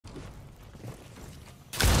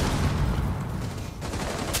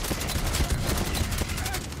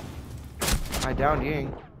down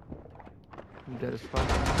Ying. I'm dead as fuck.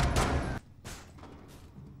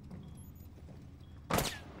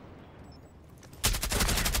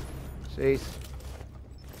 Ace.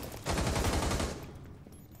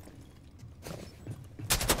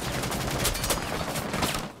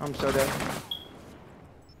 I'm so dead.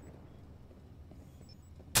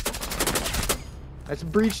 That's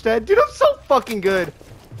breach dead. Dude, I'm so fucking good.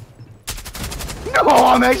 No,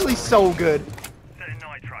 I'm actually so good.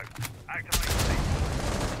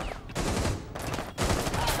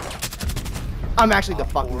 I'm actually the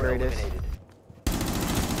fucking greatest.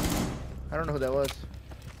 I don't know who that was.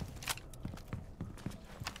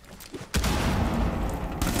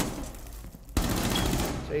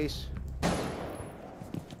 Ace.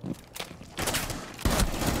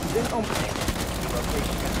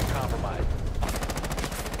 Location has been compromised.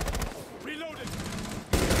 Reloaded.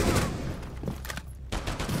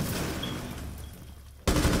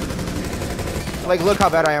 Like, look how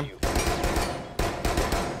bad I am.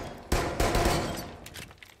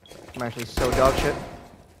 I'm actually so dog shit.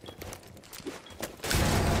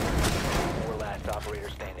 4 last operator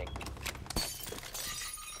standing.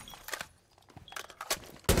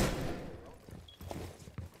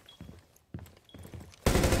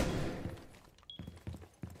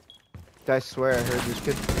 I swear I heard this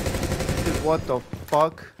kid. Dude, what the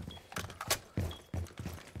fuck?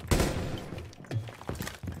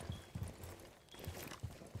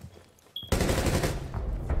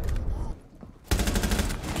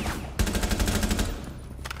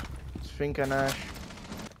 Sieqe and Ash.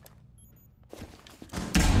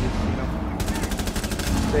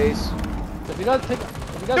 Space. If you guys take,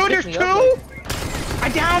 Dude, there's two! I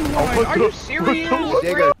downed one! Are you serious?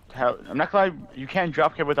 Digga. I'm not gonna lie, you can't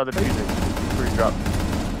drop kick without the music. Free drop.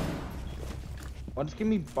 Why just give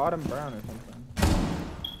me bottom brown or something?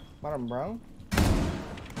 Bottom brown?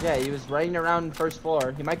 yeah, he was riding around first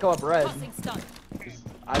floor. He might go up red.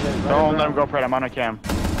 Don't let him go Pred, I'm on a cam.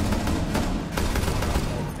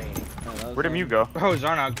 Where did Mew go? Bro,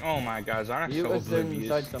 Zarnak, oh my god, Zarnak's You so was oblivious.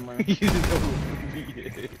 inside somewhere. He's so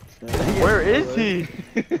oblivious. Where is he?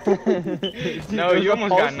 No, you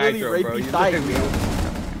almost got nitro, right bro. You beside look at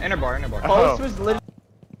you. me. Inner bar, inner bar. Post was literally.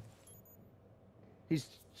 He's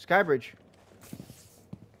Skybridge.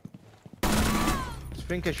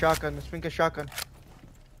 Sieqe shotgun, Sieqe shotgun.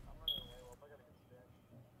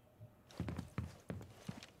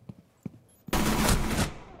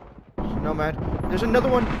 Nomad. There's another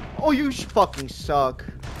one. Oh, you fucking suck.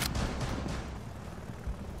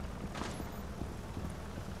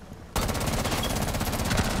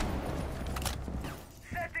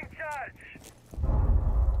 Setting charge.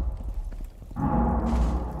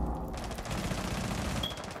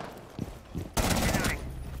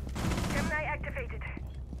 Gemini activated.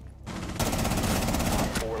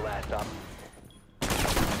 4 last op.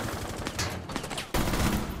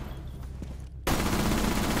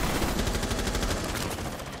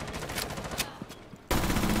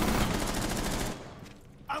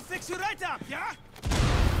 I'll fix you right up, yeah?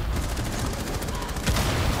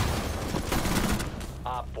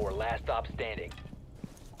 Op 4 last op standing.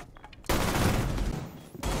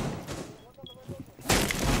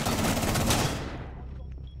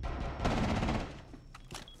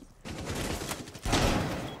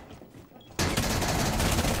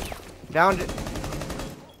 Downed it.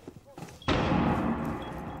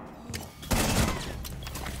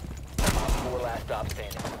 Op 4 last op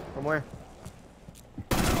standing. From where?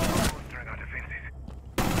 Turn out defenses.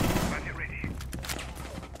 Buddy ready.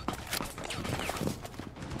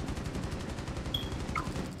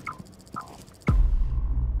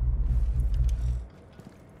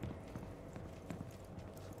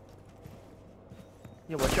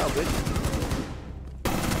 Yeah, watch out, bitch.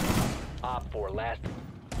 Op 4 last.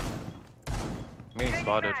 I'm getting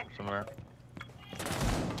spotted somewhere.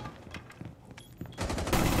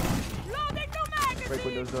 Break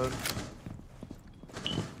windows though.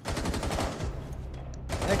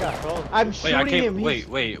 I'm Wait, shooting I can't. him. Wait,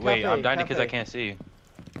 Cafe, I'm dying because I cafe. can't see.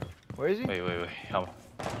 Where is he? Wait. Oh,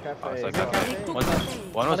 Cafe. oh, it's like Cafe. cafe.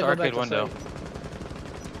 One was Gotta go back arcade to window. site.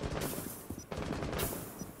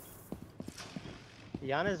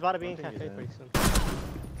 Yana's about to be in cafe pretty soon.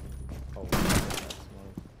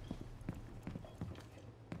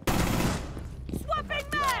 Swapping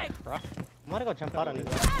mag! I'm gonna go jump out on you.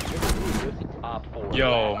 Op 4.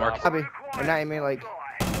 Yo, Mark. Copy. Or not, I mean like.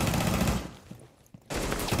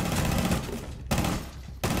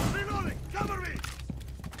 Reloading! Cover me!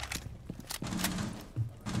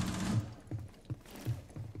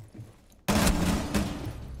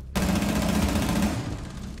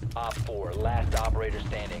 Op 4 last operator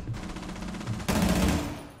standing.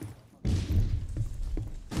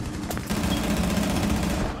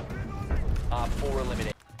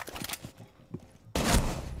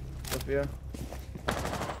 Yeah.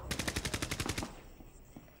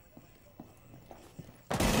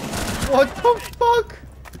 What the fuck?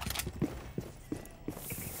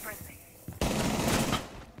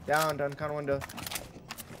 Down, con window.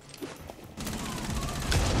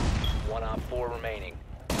 1 op 4 remaining.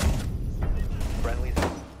 Friendlies.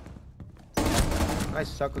 I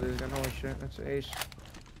suck with this gun. Holy shit, that's an ace.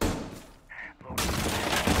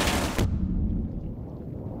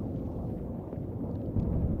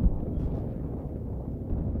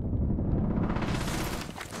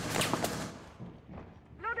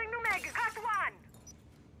 Loading new mag. Cut one.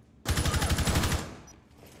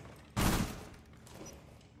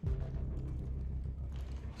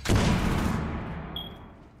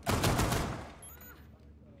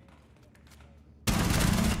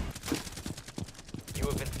 You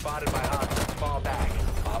have been spotted by hostiles. Fall back.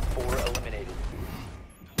 Op 4 eliminated.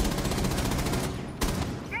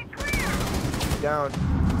 Get clear. Down.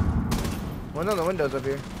 One on the windows up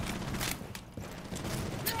here.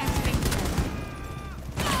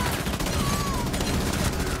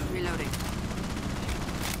 Reloading.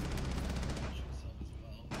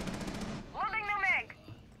 Loading new mag.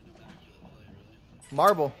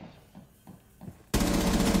 Marble.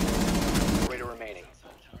 Operator remaining.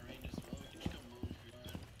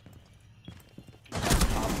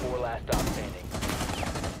 Op 4 last stop standing.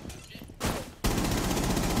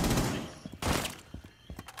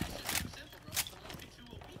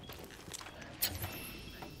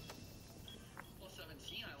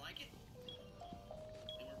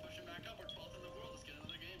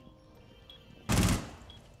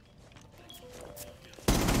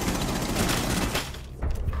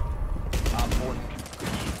 Op 4.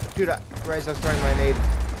 Dude, Bryce, I was throwing my nade.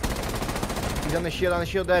 He's on the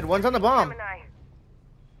shield, dead. One's on the bomb. Gemini.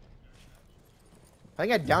 I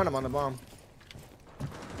think I downed him on the bomb.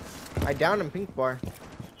 I downed him pink bar.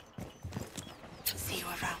 See you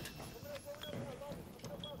around.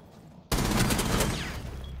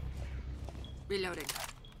 Reloading.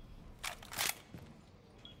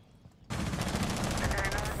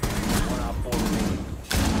 1 op 4 remaining.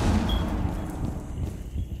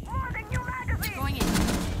 Loading new magazine. Going in.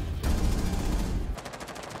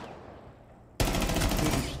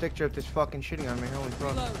 Dude, stick drift is fucking shitting on me. Holy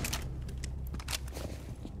fuck. Reload.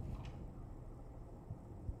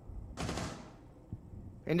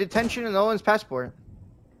 In detention and Owen's passport.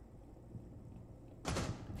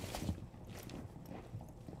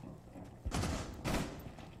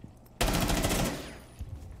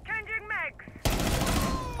 Changing mags.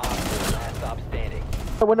 Op 4 last stop standing.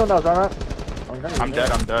 The window nose, alright? I'm dead.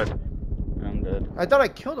 I'm dead. I'm dead. I thought I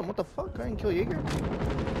killed him. What the fuck? I didn't kill Jaeger.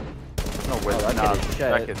 No way. that Nah, kid is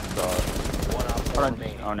that shit. kid's 1 op 4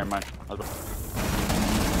 remaining. Oh, never mind. He's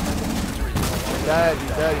dead.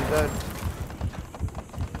 He's dead. He's dead.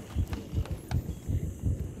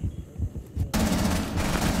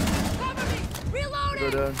 Cover me. Reloading. Go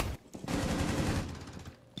down.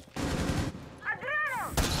 Adrenal.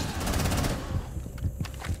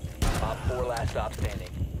 Op 4 last stop standing.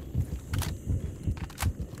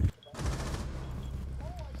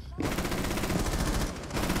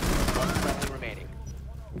 One friendly remaining.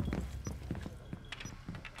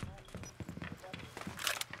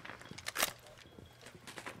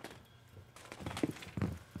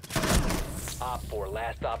 Op 4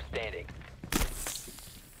 last stop standing.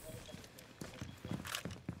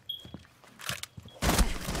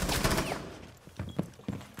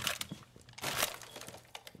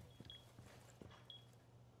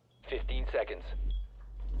 Seconds.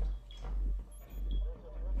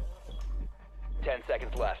 10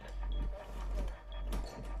 seconds left.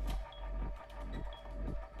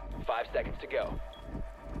 5 seconds to go.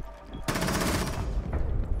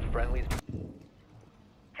 Friendlies.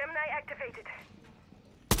 Gemini activated.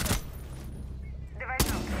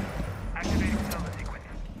 Device out. Activating silver sequence.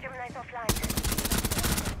 Gemini's offline.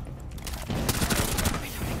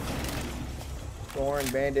 Thorn,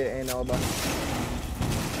 Bandit, and Alba. Op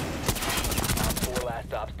 4 last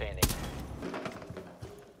stop standing.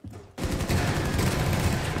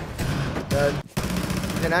 Dead.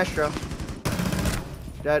 He's an Astro.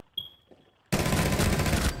 Dead.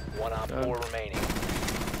 1 op 4 remaining.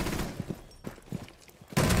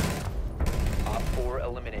 Op 4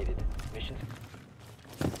 eliminated. Mission.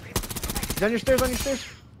 He's on your stairs, on your stairs.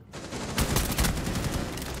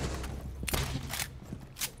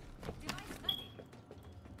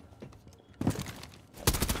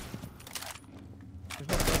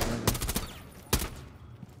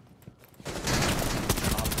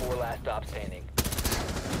 Op 4 last stop standing.